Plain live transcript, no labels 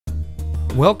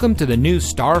Welcome to the new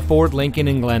Star Ford Lincoln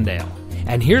in Glendale.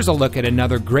 And here's a look at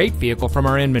another great vehicle from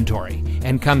our inventory,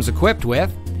 and comes equipped with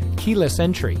keyless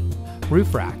entry,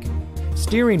 roof rack,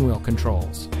 steering wheel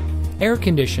controls, air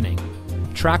conditioning,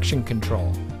 traction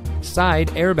control, side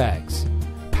airbags,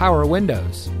 power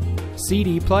windows,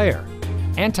 CD player,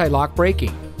 anti-lock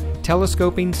braking,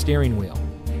 telescoping steering wheel,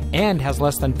 and has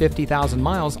less than 50,000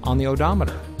 miles on the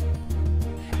odometer.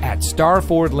 At Star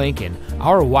Ford Lincoln,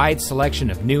 our wide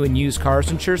selection of new and used cars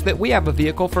ensures that we have a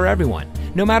vehicle for everyone,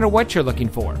 no matter what you're looking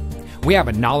for. We have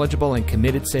a knowledgeable and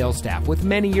committed sales staff with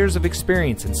many years of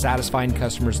experience in satisfying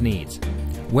customers' needs.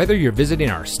 Whether you're visiting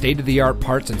our state-of-the-art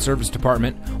parts and service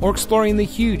department or exploring the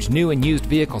huge new and used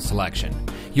vehicle selection,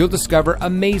 you'll discover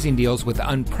amazing deals with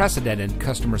unprecedented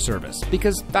customer service,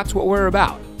 because that's what we're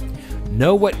about.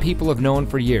 Know what people have known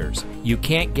for years: you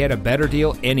can't get a better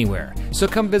deal anywhere. So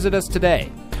come visit us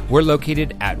today. We're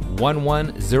located at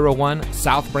 1101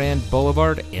 South Brand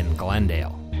Boulevard in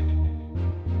Glendale.